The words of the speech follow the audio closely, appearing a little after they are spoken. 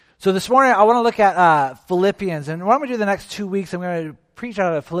So this morning I want to look at Philippians, and what I'm going to do the next 2 weeks, I'm going to preach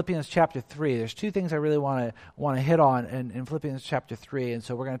out of Philippians chapter 3. There's two things I really want to hit on in Philippians chapter 3, and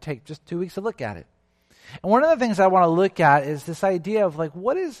so we're going to take just 2 weeks to look at it. And one of the things I want to look at is this idea of like,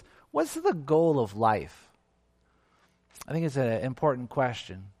 what's the goal of life? I think it's an important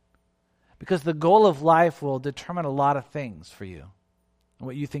question, because the goal of life will determine a lot of things for you and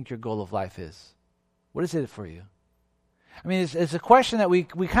what you think your goal of life is. What is it for you? I mean, it's a question that we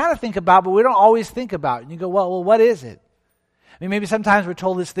kind of think about, but we don't always think about. And you go, well, what is it? I mean, maybe sometimes we're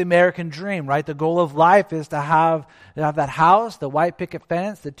told it's the American dream, right? The goal of life is to have that house, the white picket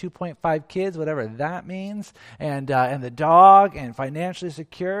fence, the 2.5 kids, whatever that means, and the dog, and financially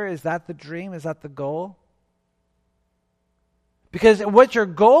secure. Is that the dream? Is that the goal? Because what your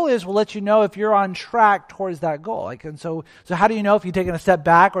goal is will let you know if you're on track towards that goal. So how do you know if you're taking a step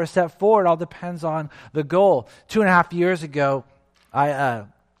back or a step forward? It all depends on the goal. 2.5 years ago, a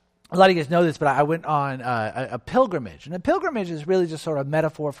lot of you guys know this, but I went on a pilgrimage. And a pilgrimage is really just sort of a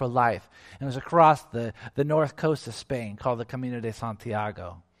metaphor for life. And it was across the north coast of Spain called the Camino de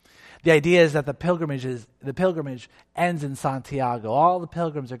Santiago. The idea is that the pilgrimage ends in Santiago. All the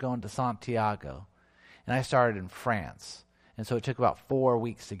pilgrims are going to Santiago. And I started in France. And so it took about 4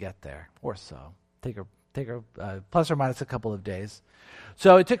 weeks to get there, or so. Take her plus or minus a couple of days.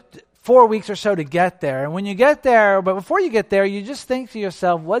 So it took 4 weeks or so to get there. And when you get there, but before you get there, you just think to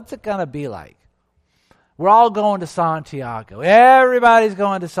yourself, what's it going to be like? We're all going to Santiago. Everybody's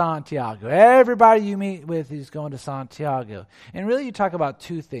going to Santiago. Everybody you meet with is going to Santiago. And really you talk about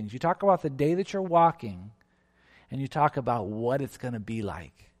two things. You talk about the day that you're walking, and you talk about what it's going to be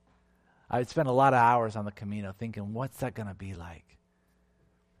like. I spent a lot of hours on the Camino thinking, what's that going to be like?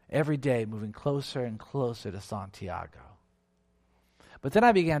 Every day moving closer and closer to Santiago. But then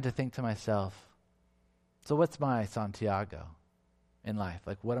I began to think to myself, so what's my Santiago in life?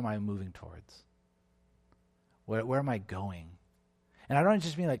 Like, what am I moving towards? Where am I going? And I don't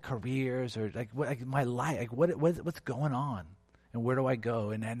just mean like careers or like my life. Like what's going on? And where do I go?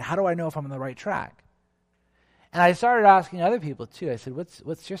 And how do I know if I'm on the right track? And I started asking other people too. I said,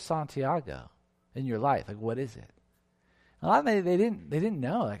 "What's your Santiago in your life? Like, what is it?" A lot of them, they didn't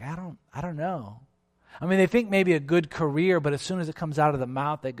know. Like, I don't know. I mean, they think maybe a good career, but as soon as it comes out of the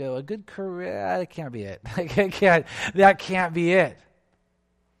mouth, they go, "A good career? That can't be it. That can't be it."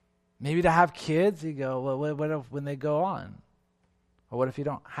 Maybe to have kids, you go, "Well, what if when they go on? Or what if you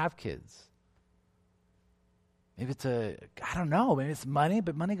don't have kids?" Maybe it's I don't know. Maybe it's money,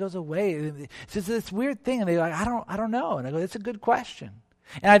 but money goes away. It's just this weird thing, and they're like, I don't know. And I go, it's a good question.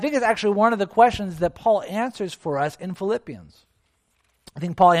 And I think it's actually one of the questions that Paul answers for us in Philippians. I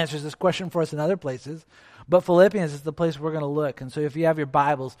think Paul answers this question for us in other places, but Philippians is the place we're going to look. And so if you have your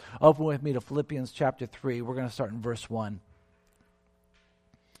Bibles, open with me to Philippians chapter 3. We're going to start in verse 1.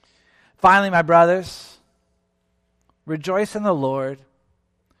 Finally, my brothers, rejoice in the Lord.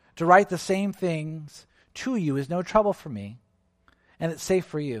 To write the same things to you is no trouble for me, and it's safe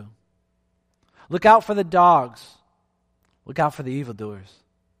for you. Look out for the dogs. Look out for the evildoers.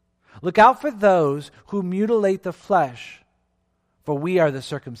 Look out for those who mutilate the flesh, for we are the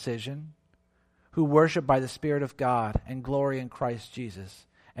circumcision, who worship by the Spirit of God and glory in Christ Jesus,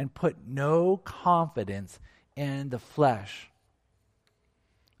 and put no confidence in the flesh.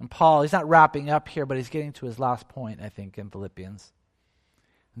 And Paul, he's not wrapping up here, but he's getting to his last point, I think, in Philippians.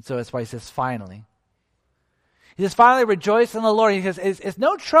 And so that's why he says, finally. He says, finally, rejoice in the Lord. He says, it's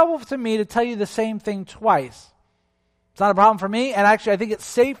no trouble to me to tell you the same thing twice. It's not a problem for me, and actually I think it's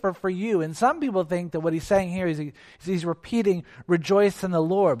safer for you. And some people think that what he's saying here is he's repeating, rejoice in the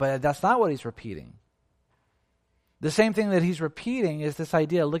Lord, but that's not what he's repeating. The same thing that he's repeating is this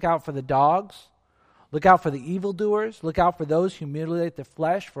idea, look out for the dogs, look out for the evildoers, look out for those who mutilate the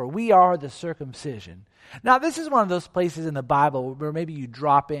flesh, for we are the circumcision. Now, this is one of those places in the Bible where maybe you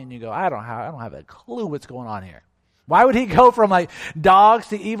drop in and you go, I don't have a clue what's going on here. Why would he go from like dogs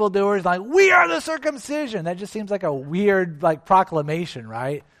to evildoers, like, we are the circumcision? That just seems like a weird like proclamation,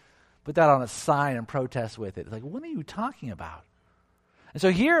 right? Put that on a sign and protest with it. It's like, what are you talking about? And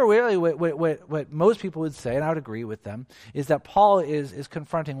so here, really, what most people would say, and I would agree with them, is that Paul is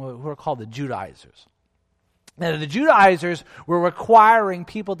confronting who are called the Judaizers. Now, the Judaizers were requiring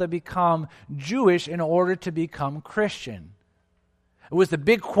people to become Jewish in order to become Christian. It was the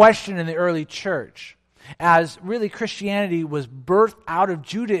big question in the early church. As really Christianity was birthed out of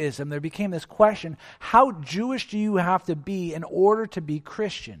Judaism, there became this question, how Jewish do you have to be in order to be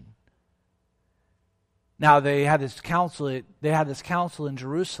Christian? Now they had this council in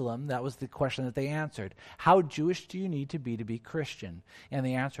Jerusalem. That was the question that they answered. How Jewish do you need to be Christian? And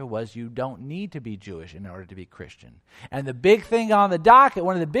the answer was, you don't need to be Jewish in order to be Christian. And the big thing on the docket,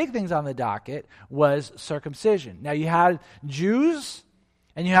 one of the big things on the docket was circumcision. Now you had Jews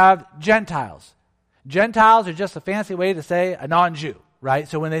and you have Gentiles. Gentiles are just a fancy way to say a non-Jew, right?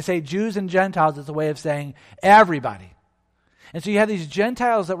 So when they say Jews and Gentiles, it's a way of saying everybody. And so you had these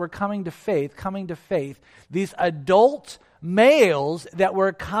Gentiles that were coming to faith, these adult males that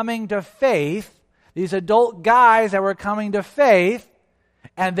were coming to faith, these adult guys that were coming to faith,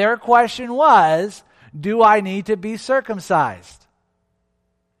 and their question was, do I need to be circumcised?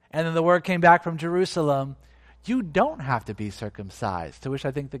 And then the word came back from Jerusalem, you don't have to be circumcised. To which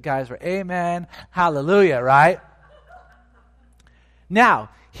I think the guys were, amen, hallelujah, right? Now,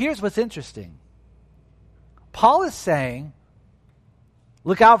 here's what's interesting. Paul is saying,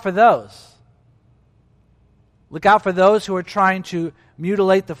 look out for those. Look out for those who are trying to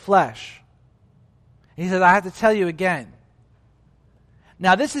mutilate the flesh. He says, I have to tell you again.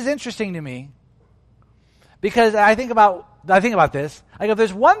 Now, this is interesting to me because I think about this. I go, if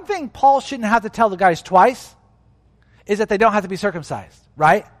there's one thing Paul shouldn't have to tell the guys twice, is that they don't have to be circumcised,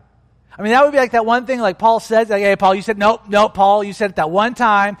 right? I mean, that would be like that one thing like Paul says, like, hey, Paul, you said, nope, Paul, you said it that one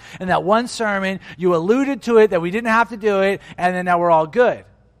time in that one sermon, you alluded to it that we didn't have to do it, and then now we're all good.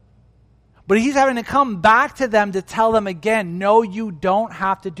 But he's having to come back to them to tell them again, no, you don't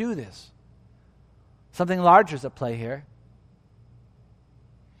have to do this. Something larger is at play here.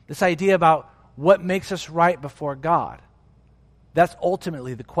 This idea about what makes us right before God. That's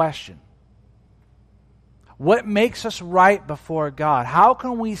ultimately the question. What makes us right before God? How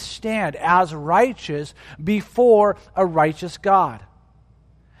can we stand as righteous before a righteous God?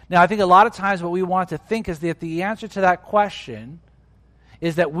 Now, I think a lot of times what we want to think is that the answer to that question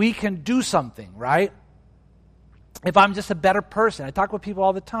is that we can do something, right? If I'm just a better person. I talk with people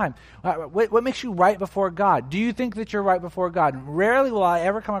all the time. What makes you right before God? Do you think that you're right before God? And rarely will I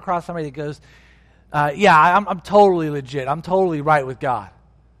ever come across somebody that goes, I'm totally legit. I'm totally right with God.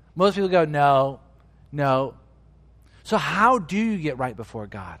 Most people go, no. So how do you get right before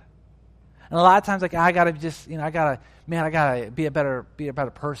God? And a lot of times, like, I gotta be a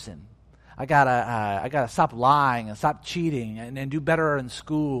better person. I gotta stop lying and stop cheating and do better in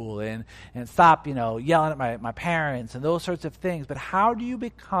school and stop, yelling at my parents and those sorts of things. But how do you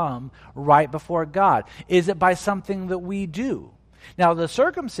become right before God? Is it by something that we do? Now, the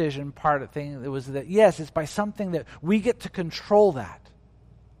circumcision part of the thing was that, yes, it's by something that we get to control that.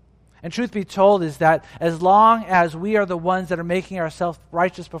 And truth be told is that as long as we are the ones that are making ourselves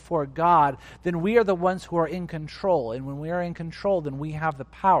righteous before God, then we are the ones who are in control. And when we are in control, then we have the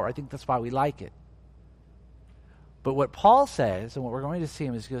power. I think that's why we like it. But what Paul says, and what we're going to see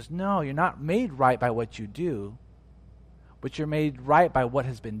him is, he goes, no, you're not made right by what you do, but you're made right by what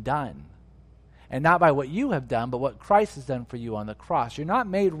has been done. And not by what you have done, but what Christ has done for you on the cross. You're not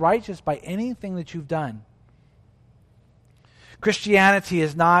made righteous by anything that you've done. Christianity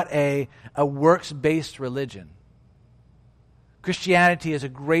is not a works-based religion. Christianity is a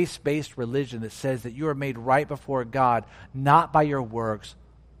grace-based religion that says that you are made right before God, not by your works,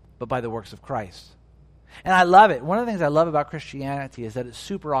 but by the works of Christ. And I love it. One of the things I love about Christianity is that it's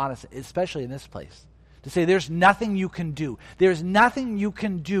super honest, especially in this place. To say there's nothing you can do. There's nothing you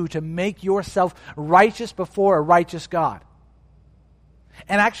can do to make yourself righteous before a righteous God.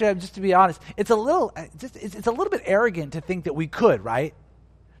 And actually, just to be honest, it's a little bit arrogant to think that we could, right?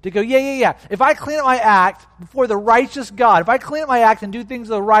 To go, yeah. If I clean up my act before the righteous God, if I clean up my act and do things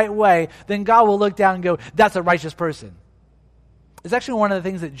the right way, then God will look down and go, that's a righteous person. It's actually one of the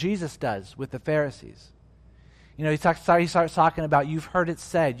things that Jesus does with the Pharisees. He starts talking about, you've heard it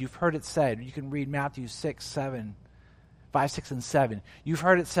said. You can read Matthew 5, 6, and 7. You've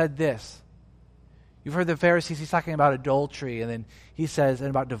heard it said this. You've heard the Pharisees, he's talking about adultery, and then he says, and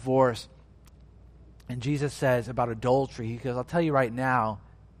about divorce. And Jesus says about adultery, he goes, I'll tell you right now,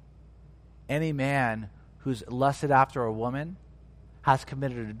 any man who's lusted after a woman has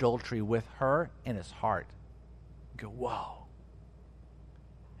committed adultery with her in his heart. You go, whoa.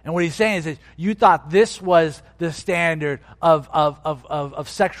 And what he's saying is that you thought this was the standard of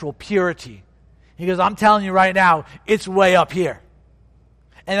sexual purity. He goes, I'm telling you right now, it's way up here.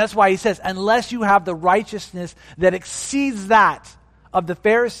 And that's why he says, unless you have the righteousness that exceeds that of the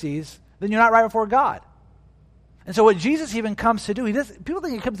Pharisees, then you're not right before God. And so what Jesus even comes to do, people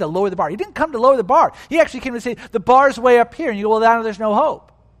think he comes to lower the bar. He didn't come to lower the bar. He actually came to say, the bar's way up here. And you go, well, now there's no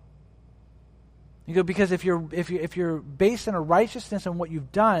hope. You go, because if you're based on a righteousness on what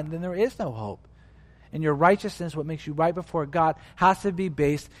you've done, then there is no hope. and your righteousness, what makes you right before God, has to be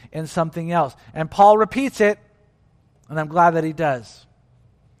based in something else. And Paul repeats it, and I'm glad that he does.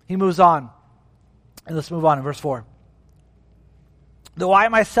 He moves on. And let's move on in verse 4. Though I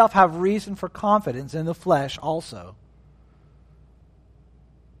myself have reason for confidence in the flesh also.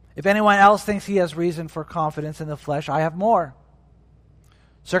 If anyone else thinks he has reason for confidence in the flesh, I have more.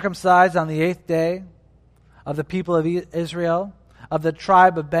 Circumcised on the 8th day, of the people of Israel, of the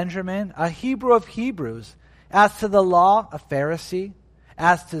tribe of Benjamin, a Hebrew of Hebrews, as to the law, a Pharisee,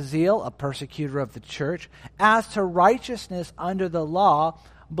 as to zeal, a persecutor of the church, as to righteousness under the law,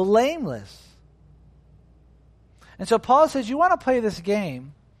 blameless. And so Paul says, you want to play this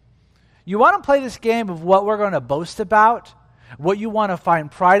game. You want to play this game of what we're going to boast about, what you want to find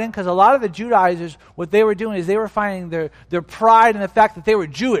pride in, because a lot of the Judaizers, what they were doing is they were finding their pride in the fact that they were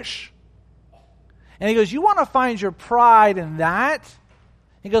Jewish. And he goes, you want to find your pride in that?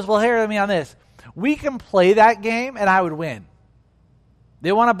 He goes, well, hear me on this. We can play that game and I would win.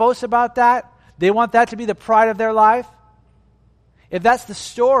 They want to boast about that. They want that to be the pride of their life. If that's the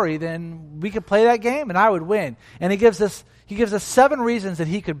story, then we could play that game and I would win. And he gives us 7 reasons that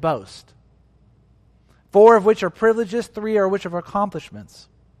he could boast. 4 of which are privileges, 3 are which are accomplishments.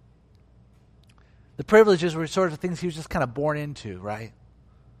 The privileges were sort of things he was just kind of born into, right?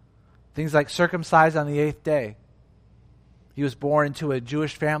 Things like circumcised on the 8th day. He was born into a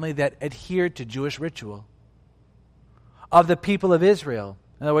Jewish family that adhered to Jewish ritual. Of the people of Israel.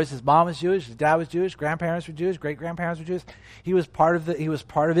 In other words, his mom was Jewish, his dad was Jewish, grandparents were Jewish, great-grandparents were Jewish. He was part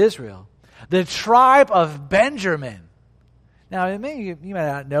of Israel. The tribe of Benjamin. Now, you might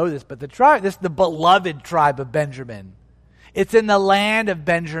not know this, but this is the beloved tribe of Benjamin. It's in the land of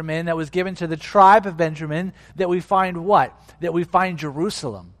Benjamin that was given to the tribe of Benjamin that we find what? That we find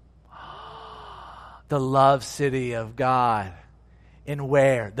Jerusalem. The love city of God. In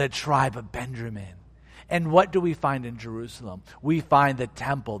where? The tribe of Benjamin. And what do we find in Jerusalem? We find the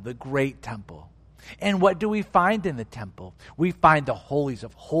temple, the great temple. And what do we find in the temple? We find the holies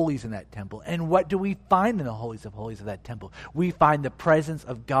of holies in that temple. And what do we find in the holies of holies of that temple? We find the presence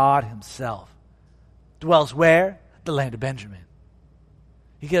of God himself. Dwells where? The land of Benjamin.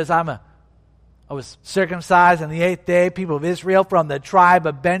 He goes, I was circumcised on the 8th day, people of Israel, from the tribe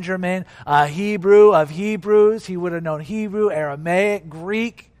of Benjamin, a Hebrew of Hebrews. He would have known Hebrew, Aramaic,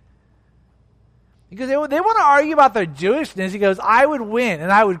 Greek. Because they want to argue about their Jewishness. He goes, I would win,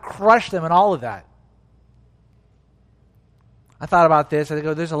 and I would crush them in all of that. I thought about this. I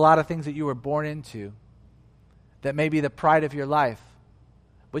go, there's a lot of things that you were born into that may be the pride of your life,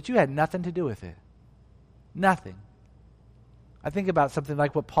 but you had nothing to do with it. Nothing. I think about something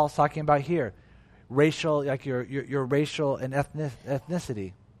like what Paul's talking about here. Racial, like your racial and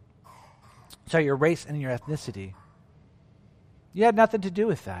ethnicity. Sorry, your race and your ethnicity. You had nothing to do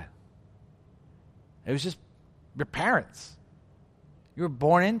with that. It was just your parents. You were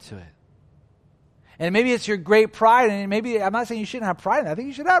born into it. And maybe it's your great pride, and maybe, I'm not saying you shouldn't have pride in that. I think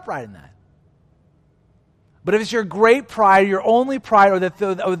you should have pride in that. But if it's your great pride, your only pride, or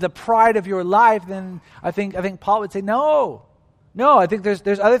the pride of your life, then I think Paul would say, no. No, I think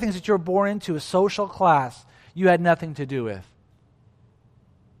there's other things that you were born into, a social class you had nothing to do with.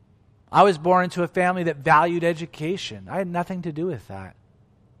 I was born into a family that valued education. I had nothing to do with that.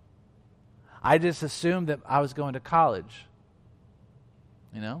 I just assumed that I was going to college.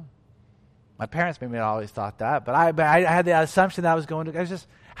 You know? My parents maybe not always thought that, but I had the assumption that I was going to, that's just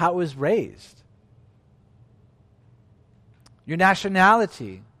how I was raised. Your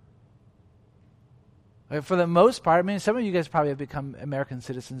nationality. For the most part, I mean, some of you guys probably have become American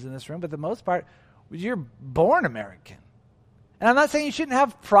citizens in this room, but the most part, you're born American. And I'm not saying you shouldn't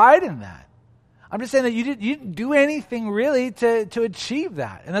have pride in that. I'm just saying that you didn't do anything really to achieve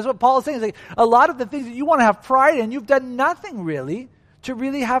that. And that's what Paul is saying. Is like, a lot of the things that you want to have pride in, you've done nothing really to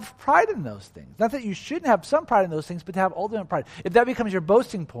really have pride in those things. Not that you shouldn't have some pride in those things, but to have ultimate pride. If that becomes your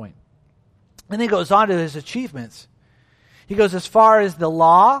boasting point. And then he goes on to his achievements. He goes, as far as the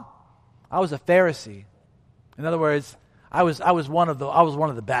law, I was a Pharisee. In other words, I was one of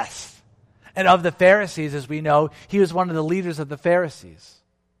the best. And of the Pharisees, as we know, he was one of the leaders of the Pharisees.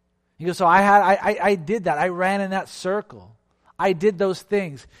 He goes, so I did that. I ran in that circle. I did those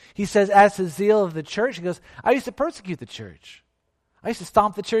things. He says, as to zeal of the church, he goes, I used to persecute the church. I used to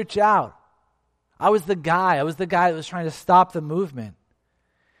stomp the church out. I was the guy that was trying to stop the movement.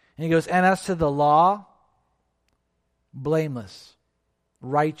 And he goes, and as to the law, blameless,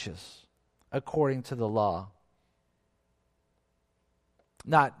 righteous, according to the law.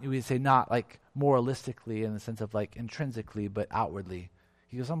 We would say not like moralistically in the sense of like intrinsically, but outwardly.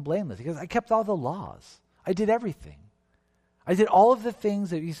 He goes, I'm blameless. He goes, I kept all the laws. I did everything. I did all of the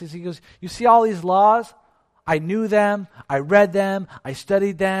things that he says. He goes, you see all these laws? I knew them. I read them. I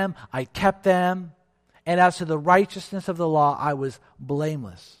studied them. I kept them. And as to the righteousness of the law, I was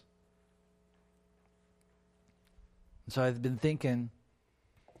blameless. So I've been thinking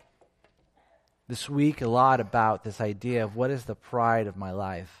this week a lot about this idea of what is the pride of my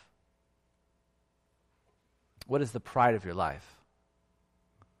life? What is the pride of your life?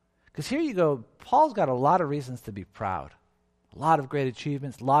 Because here you go, Paul's got a lot of reasons to be proud. A lot of great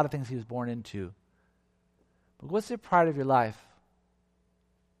achievements, a lot of things he was born into. But what's the pride of your life?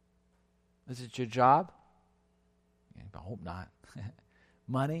 Is it your job? I hope not.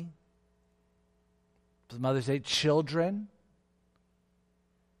 Money? Some others say children?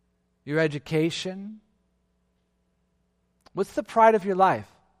 Your education? What's the pride of your life?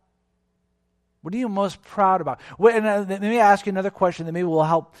 What are you most proud about? Let me ask you another question that maybe will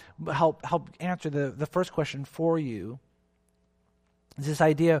help answer the first question for you. It's this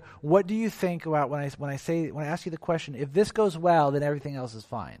idea, what do you think about when I ask you the question, if this goes well, then everything else is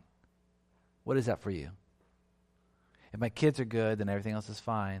fine? What is that for you? If my kids are good, then everything else is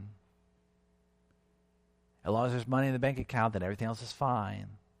fine. As long as there's money in the bank account, then everything else is fine.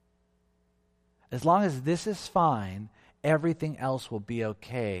 As long as this is fine, everything else will be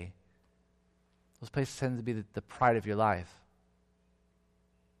okay. Those places tend to be the pride of your life.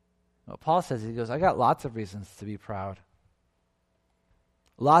 What Paul says, he goes, I got lots of reasons to be proud.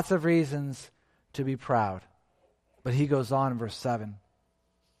 Lots of reasons to be proud. But he goes on in verse 7.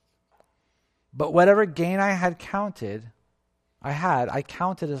 But whatever gain I counted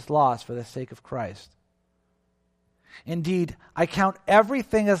as loss for the sake of Christ. Indeed, I count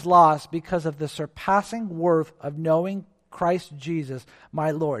everything as loss because of the surpassing worth of knowing Christ Jesus,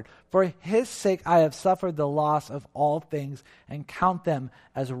 my Lord. For his sake I have suffered the loss of all things and count them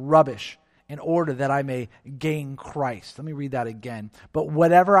as rubbish in order that I may gain Christ. Let me read that again. But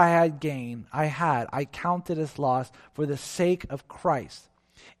whatever I counted as loss for the sake of Christ.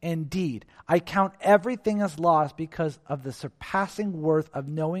 Indeed, I count everything as loss because of the surpassing worth of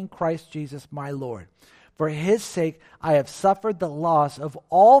knowing Christ Jesus, my Lord. For his sake I have suffered the loss of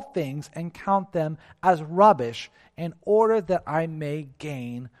all things and count them as rubbish in order that I may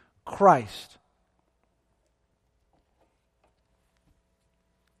gain Christ.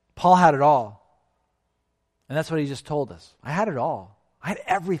 Paul had it all. And that's what he just told us. I had it all. I had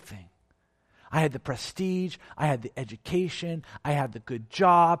everything. I had the prestige. I had the education. I had the good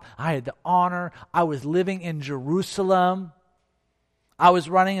job. I had the honor. I was living in Jerusalem. I was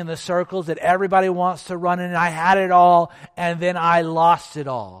running in the circles that everybody wants to run in. I had it all, and then I lost it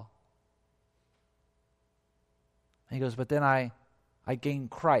all. And he goes, but then I gained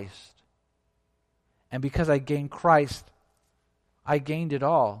Christ. And because I gained Christ, I gained it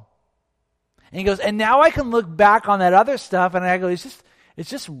all. And he goes, and now I can look back on that other stuff, and I go, it's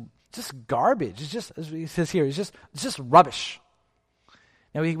just garbage. It's just, as he says here, it's just rubbish.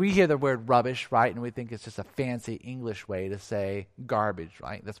 Now we hear the word rubbish, right, and we think it's just a fancy English way to say garbage,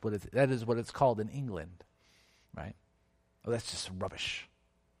 right? That is what it's called in England, right? Oh, that's just rubbish.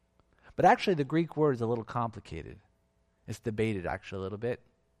 But actually, the Greek word is a little complicated. It's debated actually a little bit.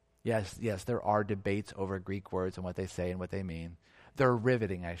 Yes, there are debates over Greek words and what they say and what they mean. They're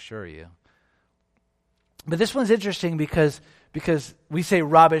riveting, I assure you. But this one's interesting because we say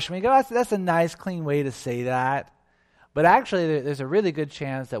rubbish, and we go, that's a nice, clean way to say that. But actually, there's a really good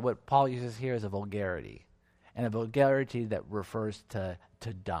chance that what Paul uses here is a vulgarity, and a vulgarity that refers to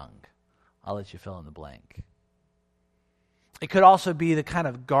dung. I'll let you fill in the blank. It could also be the kind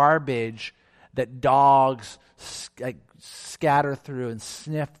of garbage that dogs scatter through and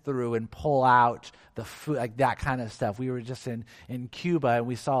sniff through and pull out the food, like that kind of stuff. We were just in Cuba, and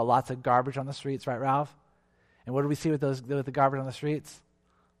we saw lots of garbage on the streets, right, Ralph? And what did we see with the garbage on the streets?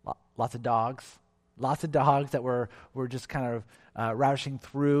 Lots of dogs. Lots of dogs that were just kind of ravishing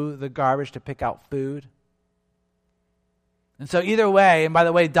through the garbage to pick out food. And so either way, and by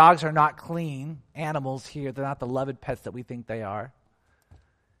the way, dogs are not clean animals here. They're not the loved pets that we think they are.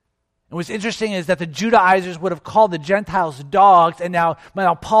 And what's interesting is that the Judaizers would have called the Gentiles dogs, and now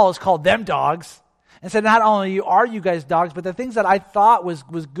Paul has called them dogs. And said, not only are you guys dogs, but the things that I thought was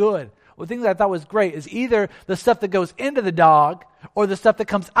good, or the things that I thought was great, is either the stuff that goes into the dog or the stuff that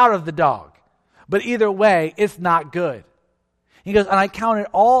comes out of the dog. But either way, it's not good. He goes, and I count it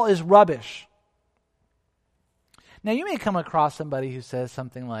all as rubbish. Now, you may come across somebody who says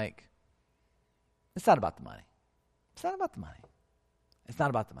something like, it's not about the money. It's not about the money. It's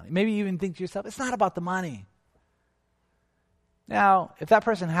not about the money. Maybe you even think to yourself, it's not about the money. Now, if that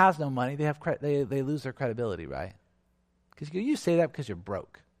person has no money, they lose their credibility, right? Because you say that because you're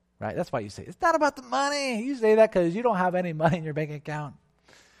broke, Right? That's why you say, it's not about the money. You say that because you don't have any money in your bank account.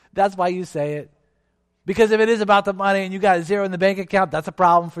 That's why you say it. Because if it is about the money and you got a zero in the bank account, that's a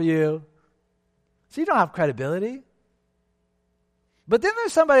problem for you. So you don't have credibility. But then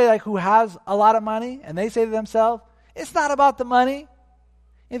there's somebody like who has a lot of money and they say to themselves, it's not about the money.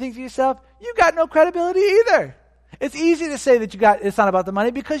 You think to yourself, you got no credibility either. It's easy to say that it's not about the money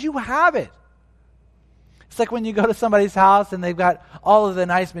because you have it. It's like when you go to somebody's house and they've got all of the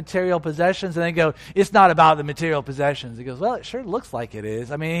nice material possessions and they go, it's not about the material possessions. He goes, well, it sure looks like it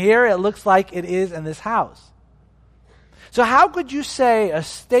is. I mean, here it looks like it is in this house. So how could you say a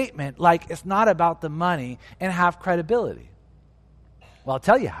statement like it's not about the money and have credibility? Well, I'll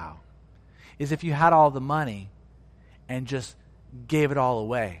tell you how. Is if you had all the money and just gave it all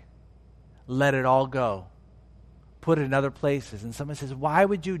away, let it all go, put it in other places. And someone says, why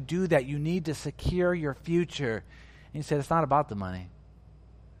would you do that? You need to secure your future. And you said, it's not about the money.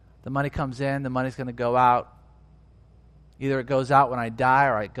 The money comes in, the money's going to go out. Either it goes out when I die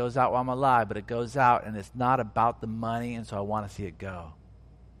or it goes out while I'm alive, but it goes out and it's not about the money, and so I want to see it go.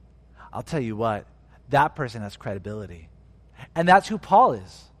 I'll tell you what, that person has credibility. And that's who Paul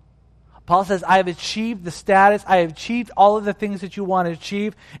is. Paul says, I have achieved the status, I have achieved all of the things that you want to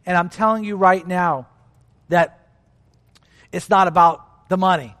achieve, and I'm telling you right now that it's not about the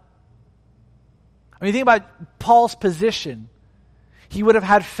money. I mean, think about Paul's position. He would have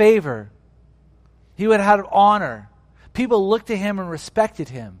had favor. He would have had honor. People looked to him and respected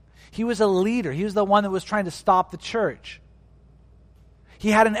him. He was a leader. He was the one that was trying to stop the church. He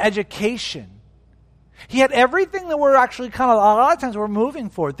had an education. He had everything that we're actually a lot of times we're moving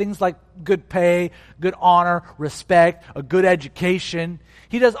for. Things like good pay, good honor, respect, a good education.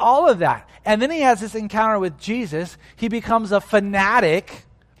 He does all of that. And then he has this encounter with Jesus. He becomes a fanatic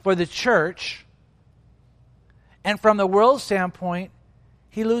for the church. And from the world's standpoint,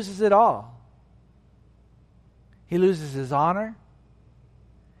 he loses it all. He loses his honor.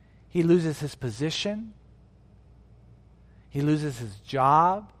 He loses his position. He loses his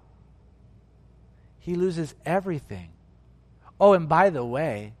job. He loses everything. Oh, and by the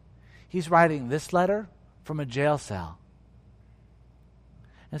way, he's writing this letter from a jail cell.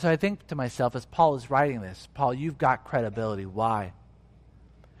 And so I think to myself, as Paul is writing this, Paul, you've got credibility. Why?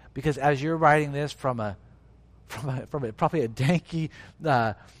 Because as you're writing this from probably a danky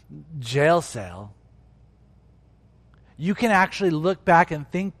jail cell, you can actually look back and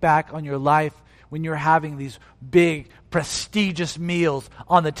think back on your life when you're having these big, prestigious meals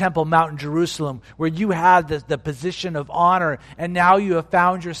on the Temple Mount in Jerusalem, where you had the position of honor, and now you have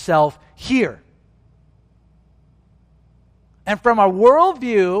found yourself here. And from a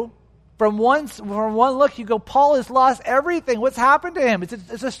worldview, from one look, you go, Paul has lost everything. What's happened to him?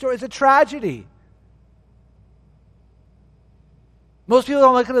 It's a story. It's a tragedy. Most people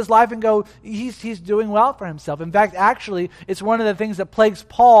don't look at his life and go, he's doing well for himself. In fact, actually, it's one of the things that plagues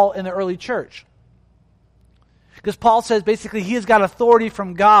Paul in the early church. Because Paul says basically he has got authority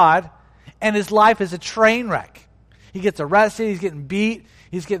from God, and his life is a train wreck. He gets arrested, he's getting beat,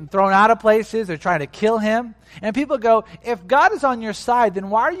 he's getting thrown out of places, they're trying to kill him. And people go, if God is on your side, then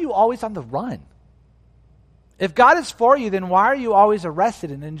why are you always on the run? If God is for you, then why are you always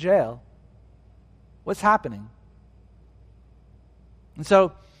arrested and in jail? What's happening? And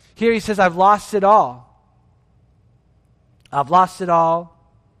so here he says, I've lost it all. I've lost it all.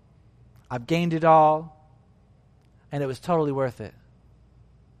 I've gained it all. And it was totally worth it.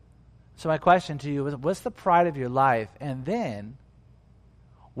 So my question to you is, what's the pride of your life? And then,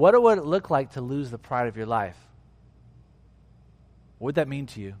 what would it look like to lose the pride of your life? What would that mean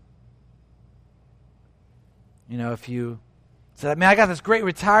to you? You know, if you said, man, I got this great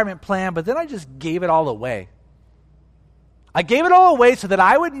retirement plan, but then I just gave it all away. I gave it all away so that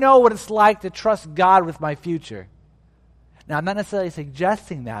I would know what it's like to trust God with my future. Now, I'm not necessarily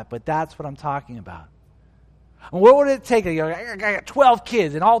suggesting that, but that's what I'm talking about. And what would it take? I got 12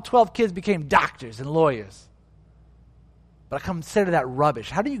 kids, and all 12 kids became doctors and lawyers. But I consider that rubbish.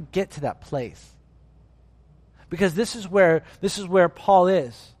 How do you get to that place? Because this is where Paul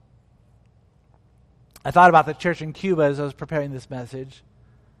is. I thought about the church in Cuba as I was preparing this message.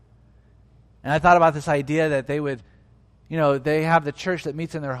 And I thought about this idea that they would, they have the church that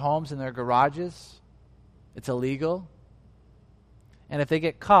meets in their homes, in their garages. It's illegal. And if they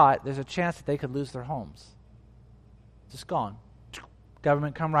get caught, there's a chance that they could lose their homes. Just gone.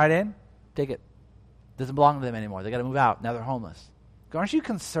 Government come right in, take it. Doesn't belong to them anymore. They got to move out. Now they're homeless. Aren't you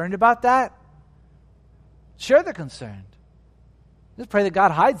concerned about that? Sure, they're concerned. Just pray that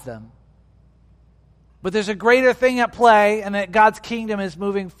God hides them. But there's a greater thing at play, and that God's kingdom is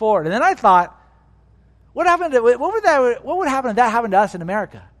moving forward. And then I thought, what would happen if that happened to us in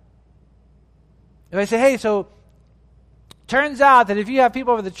America? If I say, hey, so turns out that if you have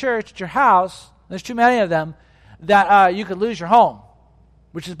people over the church at your house, there's too many of them, that you could lose your home,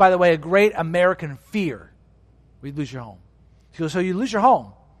 which is, by the way, a great American fear. We'd lose your home. He goes, so you lose your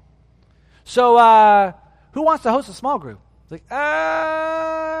home. So who wants to host a small group? It's like,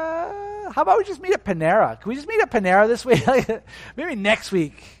 how about we just meet at Panera? Can we just meet at Panera this week? Maybe next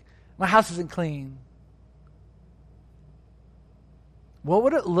week. My house isn't clean. What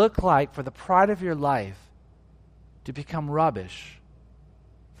would it look like for the pride of your life to become rubbish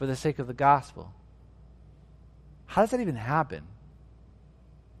for the sake of the gospel? How does that even happen?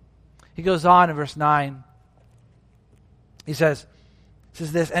 He goes on in verse 9. He says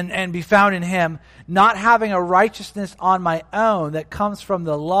this, and be found in him, not having a righteousness on my own that comes from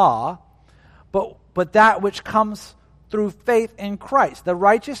the law, but that which comes through faith in Christ. The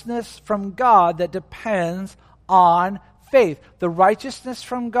righteousness from God that depends on faith. The righteousness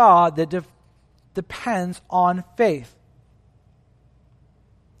from God that depends on faith.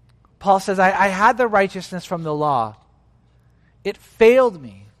 Paul says, I had the righteousness from the law. It failed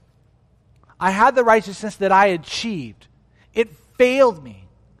me. I had the righteousness that I achieved. It failed me.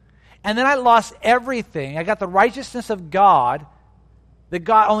 And then I lost everything. I got the righteousness of God that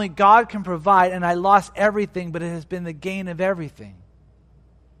only God can provide, and I lost everything, but it has been the gain of everything.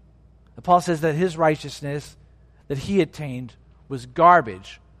 And Paul says that his righteousness that he attained was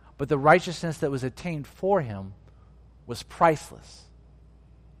garbage, but the righteousness that was attained for him was priceless.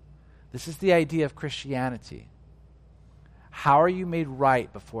 This is the idea of Christianity. How are you made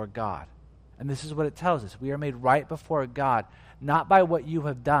right before God? And this is what it tells us. We are made right before God, not by what you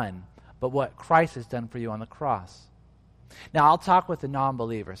have done, but what Christ has done for you on the cross. Now, I'll talk with a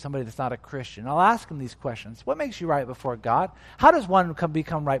non-believer, somebody that's not a Christian. I'll ask him these questions. What makes you right before God? How does one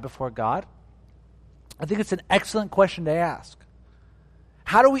become right before God? I think it's an excellent question to ask.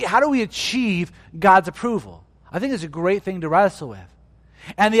 How do we achieve God's approval? I think it's a great thing to wrestle with.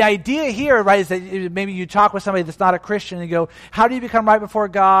 And the idea here, right, is that maybe you talk with somebody that's not a Christian and you go, how do you become right before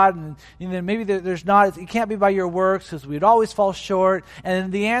God? And maybe there's not, it can't be by your works because we'd always fall short.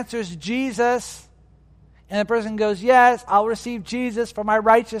 And the answer is Jesus. And the person goes, yes, I'll receive Jesus for my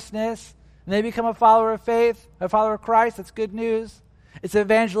righteousness. And they become a follower of faith, a follower of Christ. That's good news. It's an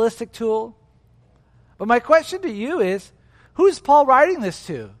evangelistic tool. But my question to you is, who's Paul writing this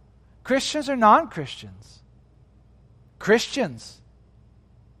to? Christians or non-Christians? Christians.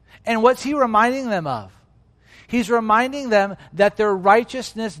 And what's he reminding them of? He's reminding them that their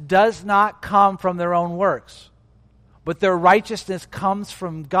righteousness does not come from their own works, but their righteousness comes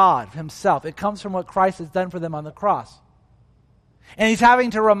from God himself. It comes from what Christ has done for them on the cross. And he's having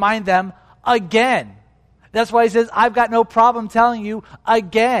to remind them again. That's why he says, I've got no problem telling you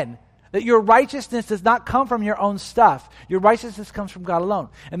again that your righteousness does not come from your own stuff. Your righteousness comes from God alone.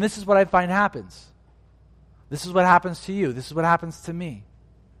 And this is what I find happens. This is what happens to you. This is what happens to me.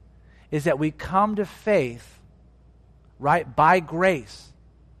 Is that we come to faith, right, by grace.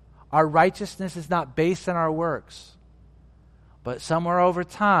 Our righteousness is not based on our works. But somewhere over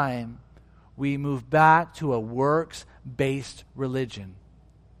time, we move back to a works-based religion.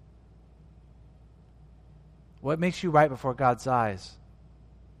 What makes you right before God's eyes?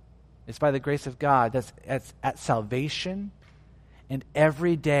 It's by the grace of God. That's at salvation and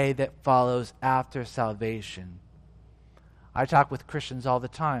every day that follows after salvation. I talk with Christians all the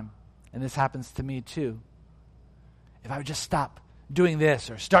time. And this happens to me too. If I would just stop doing this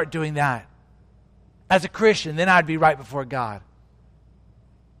or start doing that as a Christian, then I'd be right before God.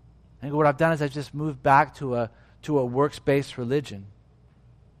 And what I've done is I've just moved back to a works-based religion.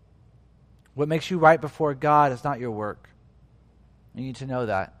 What makes you right before God is not your work. You need to know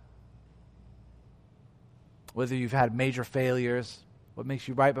that. Whether you've had major failures, what makes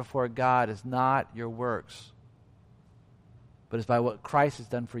you right before God is not your works, but it's by what Christ has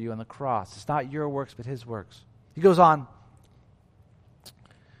done for you on the cross. It's not your works, but his works. He goes on.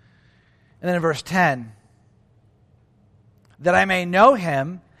 And then in verse 10, that I may know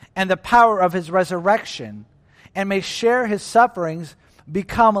him and the power of his resurrection, and may share his sufferings,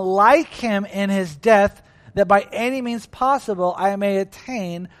 become like him in his death, that by any means possible I may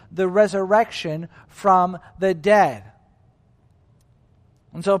attain the resurrection from the dead.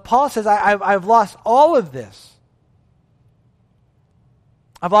 And so Paul says, I've lost all of this.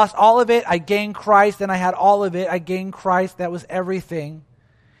 I've lost all of it. I gained Christ, and I had all of it. I gained Christ. That was everything.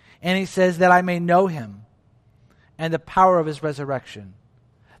 And he says that I may know him and the power of his resurrection,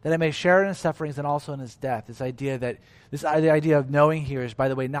 that I may share in his sufferings and also in his death. The idea of knowing here is, by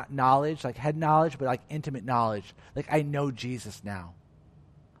the way, not knowledge, like head knowledge, but like intimate knowledge. Like I know Jesus now.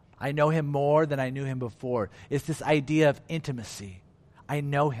 I know him more than I knew him before. It's this idea of intimacy. I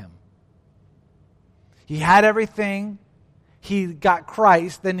know him. He had everything. He got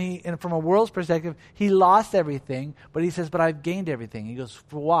Christ. Then and from a world's perspective, he lost everything. But he says, but I've gained everything. He goes,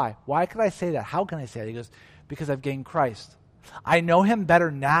 for why? Why could I say that? How can I say that? He goes, because I've gained Christ. I know him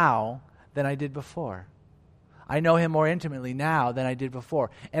better now than I did before. I know him more intimately now than I did before.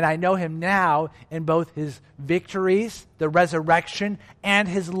 And I know him now in both his victories, the resurrection, and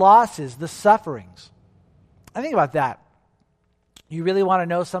his losses, the sufferings. I think about that. You really want to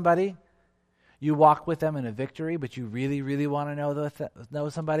know somebody? You walk with them in a victory, but you really, really want to know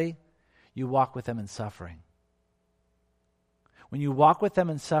somebody? You walk with them in suffering. When you walk with them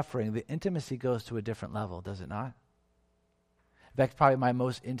in suffering, the intimacy goes to a different level, does it not? In fact, probably my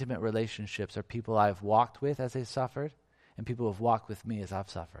most intimate relationships are people I've walked with as they suffered and people who have walked with me as I've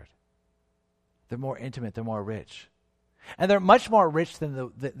suffered. They're more intimate, they're more rich. And they're much more rich than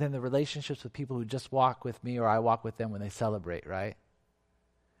the relationships with people who just walk with me or I walk with them when they celebrate, right?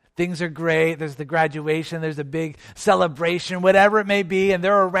 Things are great, there's the graduation, there's a big celebration, whatever it may be, and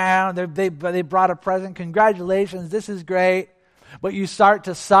they're around, they brought a present, congratulations, this is great. But you start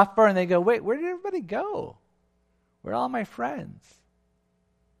to suffer and they go, wait, where did everybody go? Where are all my friends?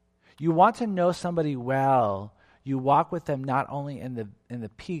 You want to know somebody well. You walk with them not only in the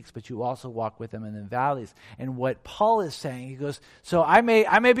peaks, but you also walk with them in the valleys. And what Paul is saying, he goes, so I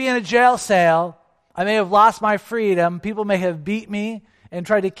may be in a jail cell. I may have lost my freedom. People may have beat me and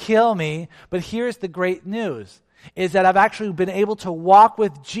tried to kill me. But here's the great news, is that I've actually been able to walk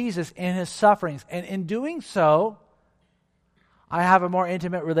with Jesus in his sufferings. And in doing so, I have a more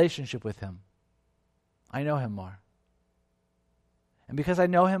intimate relationship with him. I know him more. And because I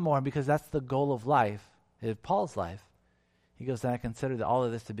know him more, and because that's the goal of life, of Paul's life, he goes, then I consider all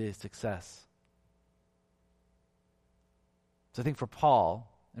of this to be a success. So I think for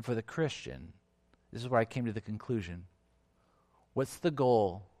Paul and for the Christian, this is where I came to the conclusion. What's the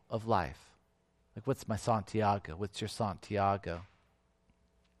goal of life? Like, what's my Santiago? What's your Santiago?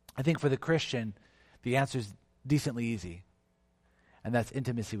 I think for the Christian, the answer is decently easy, and that's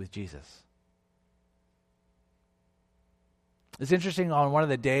intimacy with Jesus. It's interesting, on one of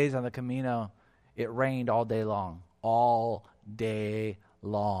the days on the Camino, it rained all day long. All day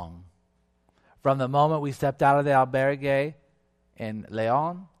long. From the moment we stepped out of the albergue in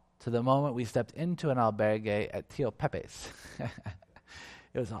León to the moment we stepped into an albergue at Tío Pepe's.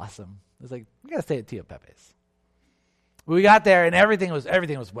 It was awesome. It was like, we got to stay at Tío Pepe's. We got there and everything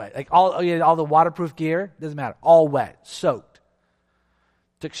was wet. Like all the waterproof gear, doesn't matter, all wet, soaked.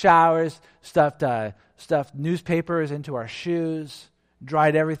 Took showers, stuffed newspapers into our shoes,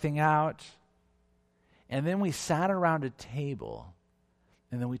 dried everything out. And then we sat around a table,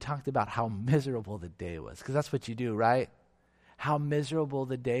 and then we talked about how miserable the day was. Because that's what you do, right? How miserable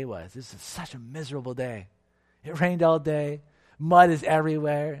the day was. This is such a miserable day. It rained all day. Mud is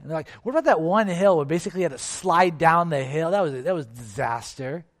everywhere. And they're like, what about that one hill where basically you had to slide down the hill? That was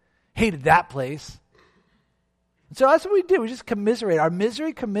disaster. Hated that place. So that's what we did. We just commiserated. Our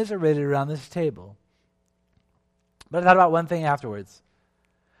misery commiserated around this table. But I thought about one thing afterwards.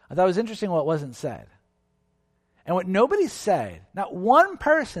 I thought it was interesting what wasn't said. And what nobody said, not one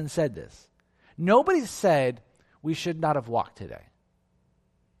person said this. Nobody said we should not have walked today.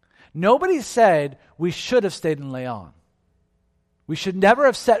 Nobody said we should have stayed in León. We should never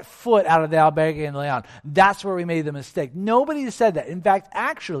have set foot out of the albergue in León. That's where we made the mistake. Nobody said that. In fact,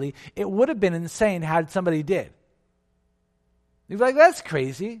 actually, it would have been insane had somebody did. You'd be like, that's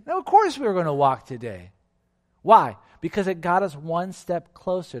crazy. No, of course we were going to walk today. Why? Because it got us one step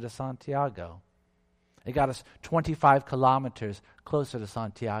closer to Santiago. It got us 25 kilometers closer to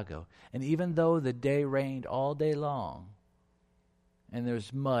Santiago. And even though the day rained all day long and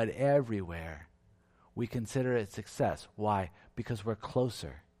there's mud everywhere, we consider it success. Why? Because we're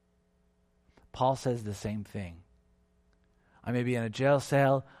closer. Paul says the same thing. I may be in a jail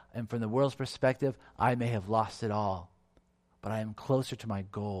cell, and from the world's perspective, I may have lost it all. But I am closer to my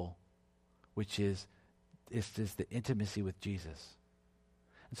goal, which is the intimacy with Jesus.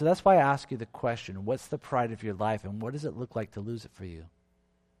 And so that's why I ask you the question, what's the pride of your life, and what does it look like to lose it for you?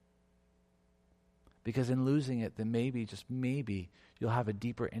 Because in losing it, then maybe, just maybe, you'll have a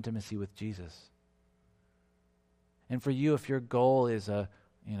deeper intimacy with Jesus. And for you, if your goal is the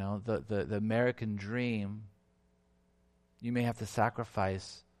American dream, you may have to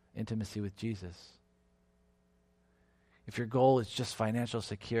sacrifice intimacy with Jesus. If your goal is just financial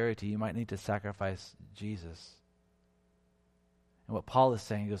security, you might need to sacrifice Jesus. And what Paul is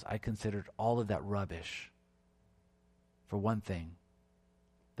saying, he goes, I considered all of that rubbish for one thing,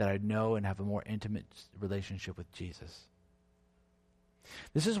 that I know and have a more intimate relationship with Jesus.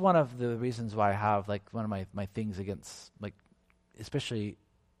 This is one of the reasons why I have one of my things against, especially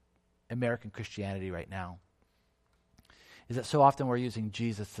American Christianity right now is that so often we're using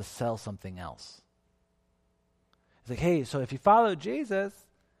Jesus to sell something else. It's like, hey, so if you follow Jesus,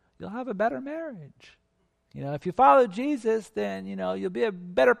 you'll have a better marriage. If you follow Jesus, then, you'll be a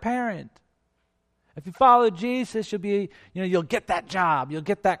better parent. If you follow Jesus, you'll get that job, you'll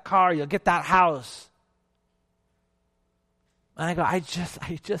get that car, you'll get that house. And I go, I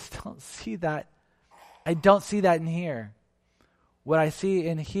just don't see that. I don't see that in here. What I see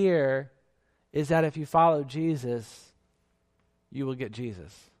in here is that if you follow Jesus, you will get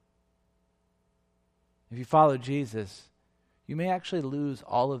Jesus. If you follow Jesus, you may actually lose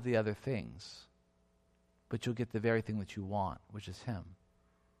all of the other things, but you'll get the very thing that you want, which is Him.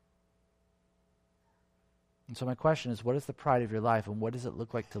 And so my question is, what is the pride of your life, and what does it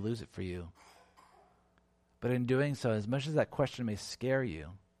look like to lose it for you? But in doing so, as much as that question may scare you,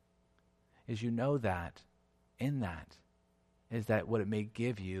 is you know that in that is that what it may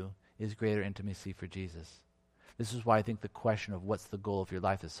give you is greater intimacy for Jesus. This is why I think the question of what's the goal of your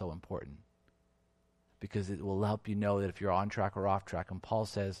life is so important, because it will help you know that if you're on track or off track. And Paul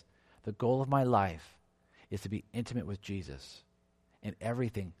says, the goal of my life is to be intimate with Jesus in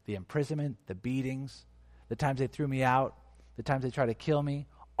everything, the imprisonment, the beatings, the times they threw me out, the times they tried to kill me,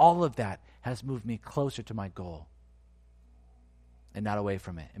 all of that has moved me closer to my goal and not away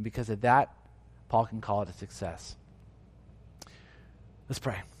from it. And because of that, Paul can call it a success. Let's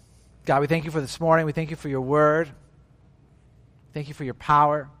pray. God, we thank you for this morning. We thank you for your word. Thank you for your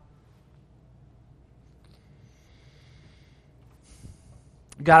power.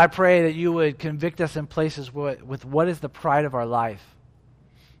 God, I pray that you would convict us in places with what is the pride of our life.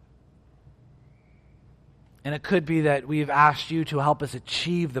 And it could be that we've asked you to help us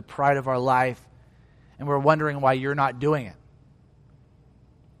achieve the pride of our life, and we're wondering why you're not doing it.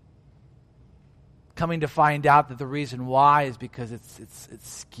 Coming to find out that the reason why is because it's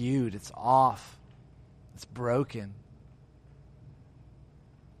skewed, it's off, it's broken.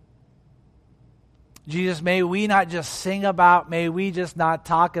 Jesus, may we not just sing about, may we just not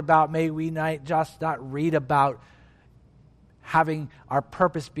talk about, may we not just not read about having our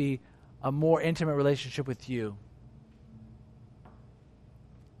purpose be a more intimate relationship with you.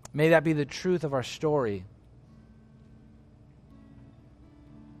 May that be the truth of our story.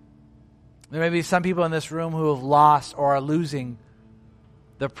 There may be some people in this room who have lost or are losing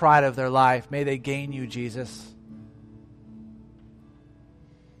the pride of their life. May they gain you, Jesus.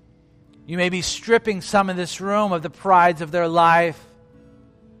 You may be stripping some in this room of the prides of their life.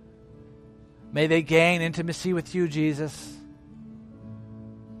 May they gain intimacy with you, Jesus.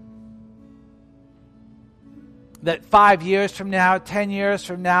 That 5 years from now, 10 years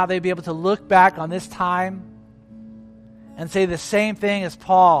from now, they'd be able to look back on this time and say the same thing as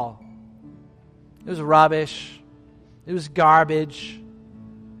Paul. It was rubbish. It was garbage.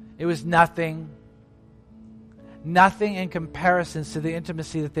 It was nothing. Nothing in comparison to the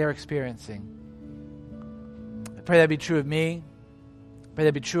intimacy that they're experiencing. I pray that be true of me. I pray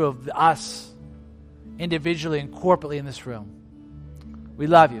that be true of us individually and corporately in this room. We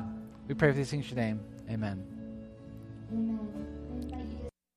love you. We pray for these things in your name. Amen. Amen.